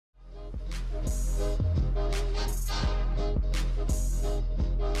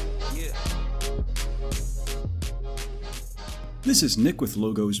This is Nick with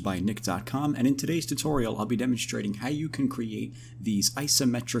logosbynick.com, and in today's tutorial I'll be demonstrating how you can create these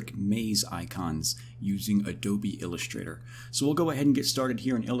isometric maze icons using Adobe Illustrator. So we'll go ahead and get started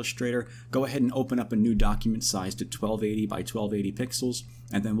here in Illustrator. Go ahead and open up a new document sized at 1280 by 1280 pixels,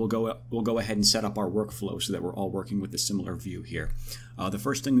 and then we'll go ahead and set up our workflow so that we're all working with a similar view here. The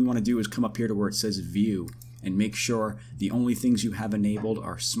first thing we want to do is come up here to where it says View and make sure the only things you have enabled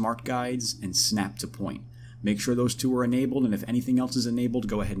are Smart Guides and Snap to Point. Make sure those two are enabled, and if anything else is enabled,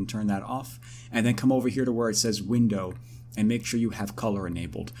 go ahead and turn that off. And then come over here to where it says Window and make sure you have color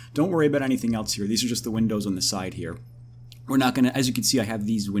enabled. Don't worry about anything else here. These are just the windows on the side here. We're not going to, as you can see, I have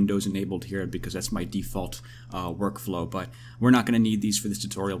these windows enabled here because that's my default workflow, but we're not going to need these for this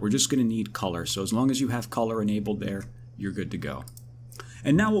tutorial. We're just going to need color. So as long as you have color enabled there, you're good to go.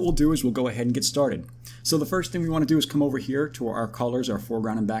 And now what we'll do is we'll go ahead and get started. So the first thing we want to do is come over here to our colors, our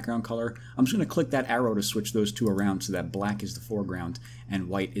foreground and background color. I'm just going to click that arrow to switch those two around so that black is the foreground and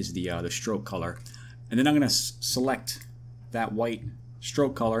white is the stroke color. And then I'm going to select that white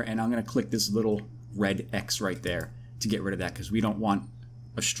stroke color, and I'm going to click this little red X right there to get rid of that because we don't want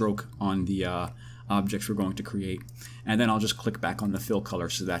a stroke on the objects we're going to create. And then I'll just click back on the fill color,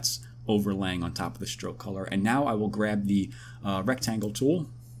 so that's overlaying on top of the stroke color. And now I will grab the rectangle tool,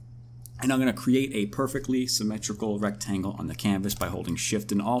 and I'm going to create a perfectly symmetrical rectangle on the canvas by holding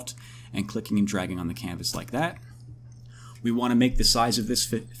Shift and Alt and clicking and dragging on the canvas like that. We want to make the size of this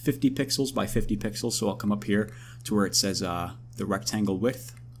 50 pixels by 50 pixels, so I'll come up here to where it says the rectangle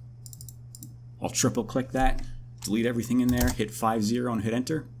width. I'll triple click that, delete everything in there, hit 50 and hit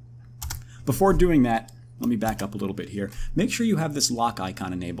enter. Before doing that, let me back up a little bit here. Make sure you have this lock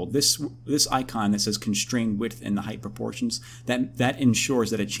icon enabled. This icon that says constrain width and the height proportions, that ensures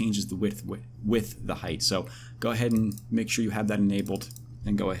that it changes the width with the height. So go ahead and make sure you have that enabled,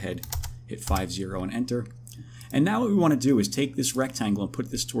 then go ahead, hit 50 and enter. And now what we want to do is take this rectangle and put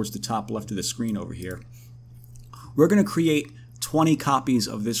this towards the top left of the screen over here. We're going to create 20 copies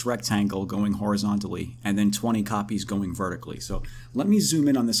of this rectangle going horizontally and then 20 copies going vertically. So let me zoom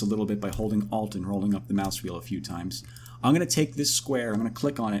in on this a little bit by holding Alt and rolling up the mouse wheel a few times. I'm going to take this square, I'm going to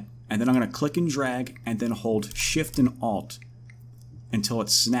click on it, and then I'm going to click and drag and then hold Shift and Alt until it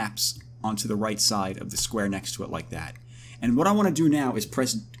snaps onto the right side of the square next to it like that. And what I want to do now is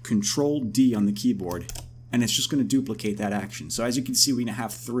press Control D on the keyboard, and it's just going to duplicate that action. So as you can see, we now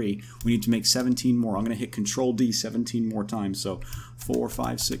have 3. We need to make 17 more. I'm going to hit Control D 17 more times. So 4,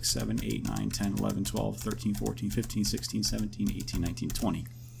 5, 6, 7, 8, 9, 10, 11, 12, 13, 14, 15, 16, 17, 18, 19, 20.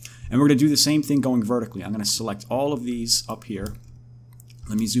 And we're going to do the same thing going vertically. I'm going to select all of these up here.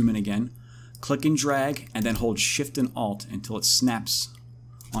 Let me zoom in again. Click and drag, and then hold Shift and Alt until it snaps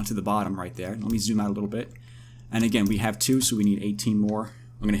onto the bottom right there. Let me zoom out a little bit. And again, we have 2, so we need 18 more.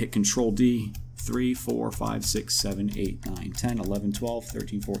 I'm going to hit Control D. 3, 4, 5, 6, 7, 8, 9, 10, 11, 12,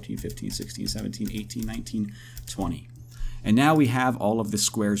 13, 14, 15, 16, 17, 18, 19, 20. And now we have all of the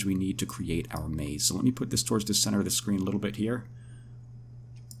squares we need to create our maze. So let me put this towards the center of the screen a little bit here.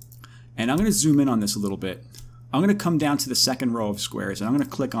 And I'm going to zoom in on this a little bit. I'm going to come down to the second row of squares, and I'm going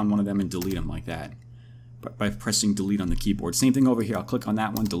to click on one of them and delete them like that by pressing delete on the keyboard. Same thing over here. I'll click on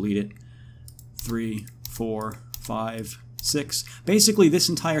that one, delete it. 3, 4, 5, 6. Basically, this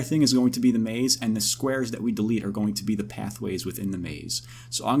entire thing is going to be the maze, and the squares that we delete are going to be the pathways within the maze.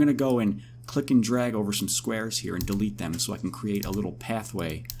 So I'm going to go and click and drag over some squares here and delete them so I can create a little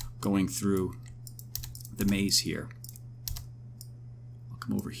pathway going through the maze here. I'll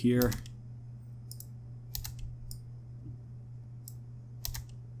come over here.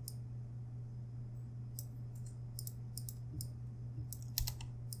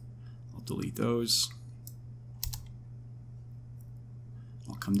 I'll delete those.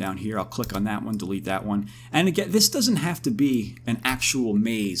 Come down here, I'll click on that one, delete that one. And again, this doesn't have to be an actual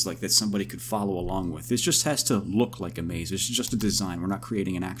maze like that somebody could follow along with. This just has to look like a maze. It's just a design. We're not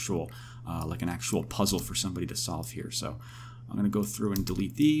creating an actual like an actual puzzle for somebody to solve here. So I'm going to go through and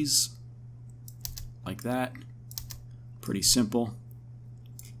delete these like that. Pretty simple.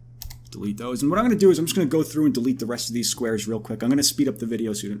 Delete those. And what I'm going to do is I'm just going to go through and delete the rest of these squares real quick. I'm going to speed up the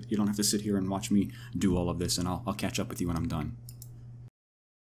video so you don't have to sit here and watch me do all of this, and I'll catch up with you when I'm done.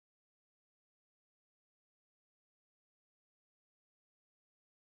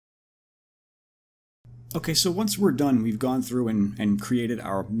 Okay, so once we're done, we've gone through and created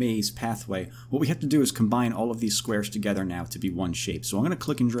our maze pathway. What we have to do is combine all of these squares together now to be one shape. So I'm going to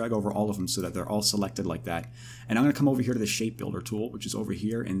click and drag over all of them so that they're all selected like that. And I'm going to come over here to the Shape Builder tool, which is over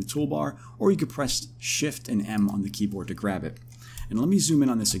here in the toolbar, or you could press Shift and M on the keyboard to grab it. And let me zoom in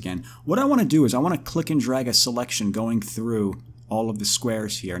on this again. What I want to do is I want to click and drag a selection going through all of the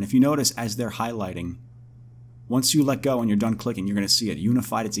squares here. And if you notice, as they're highlighting, once you let go and you're done clicking, you're going to see it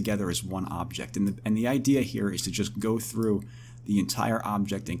unified it together as one object. And the idea here is to just go through the entire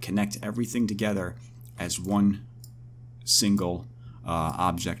object and connect everything together as one single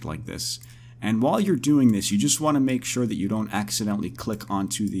object like this. And while you're doing this, you just want to make sure that you don't accidentally click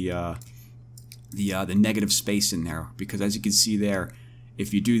onto the negative space in there, because as you can see there,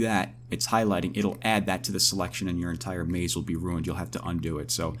 if you do that, it's highlighting, it'll add that to the selection and your entire maze will be ruined. You'll have to undo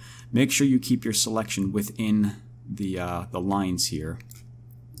it. So make sure you keep your selection within the lines here.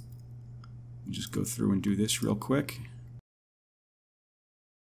 Just go through and do this real quick.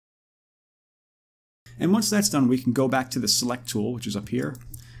 And once that's done, we can go back to the select tool, which is up here.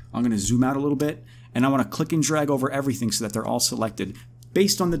 I'm going to zoom out a little bit, and I want to click and drag over everything so that they're all selected.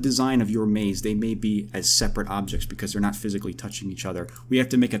 Based on the design of your maze, they may be as separate objects because they're not physically touching each other. We have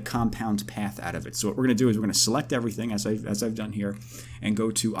to make a compound path out of it. So what we're going to do is we're going to select everything, as I've done here, and go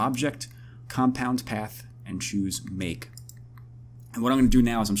to Object, Compound Path, and choose Make. And what I'm going to do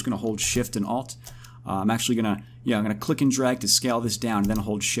now is I'm just going to hold Shift and Alt. I'm going to click and drag to scale this down, and then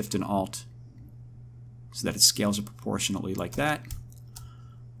hold Shift and Alt so that it scales it proportionately like that.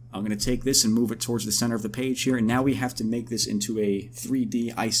 I'm going to take this and move it towards the center of the page here, and now we have to make this into a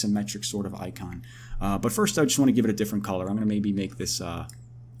 3D isometric sort of icon. But first I just want to give it a different color. I'm going to maybe make this, I'll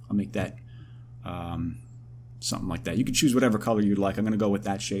make that something like that. You can choose whatever color you'd like. I'm going to go with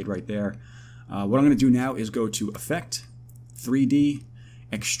that shade right there. What I'm going to do now is go to Effect, 3D,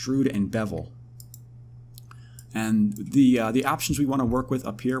 Extrude and Bevel. And the options we want to work with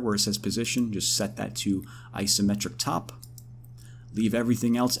up here where it says Position, just set that to Isometric Top. Leave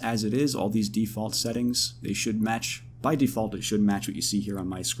everything else as it is. All these default settings, they should match. By default, it should match what you see here on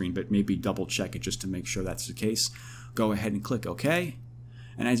my screen, but maybe double check it just to make sure that's the case. Go ahead and click OK.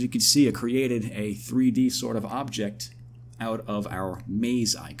 And as you can see, it created a 3D sort of object out of our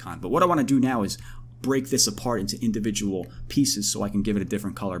maze icon. But what I want to do now is break this apart into individual pieces so I can give it a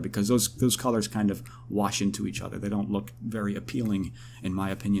different color, because those colors kind of wash into each other. They don't look very appealing in my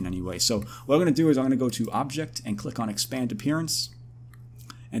opinion anyway. So what I'm going to do is I'm going to go to Object and click on Expand Appearance.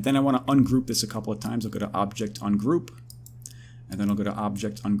 And then I want to ungroup this a couple of times. I'll go to Object, Ungroup, and then I'll go to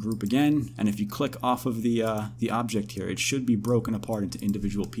Object, Ungroup again. And if you click off of the object here, it should be broken apart into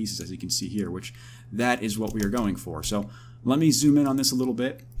individual pieces, as you can see here, which that is what we are going for. So let me zoom in on this a little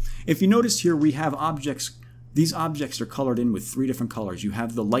bit. If you notice here, we have objects. These objects are colored in with 3 different colors. You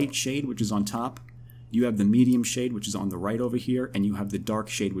have the light shade, which is on top. You have the medium shade, which is on the right over here, and you have the dark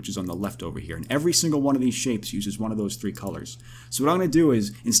shade, which is on the left over here. And every single one of these shapes uses one of those 3 colors. So what I'm going to do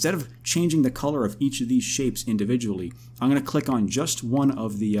is, instead of changing the color of each of these shapes individually, I'm going to click on just one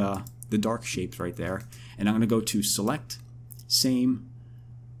of the dark shapes right there, and I'm going to go to Select, Same,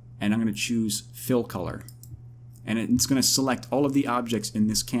 and I'm going to choose Fill Color. And it's going to select all of the objects in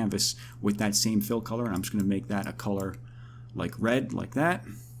this canvas with that same fill color, and I'm just going to make that a color like red, like that.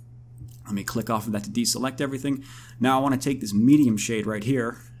 Let me click off of that to deselect everything. Now I want to take this medium shade right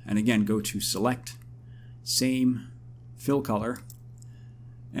here, and again go to Select, Same, Fill Color,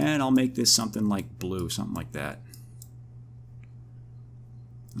 and I'll make this something like blue, something like that.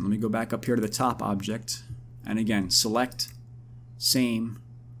 And let me go back up here to the top object, and again Select, Same,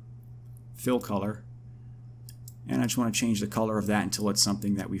 Fill Color, and I just want to change the color of that until it's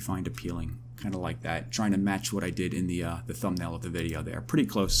something that we find appealing. Kind of like that, trying to match what I did in the thumbnail of the video there. Pretty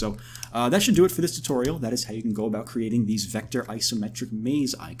close. So that should do it for this tutorial. That is how you can go about creating these vector isometric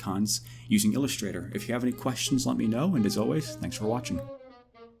maze icons using Illustrator. If you have any questions, let me know. And as always, thanks for watching.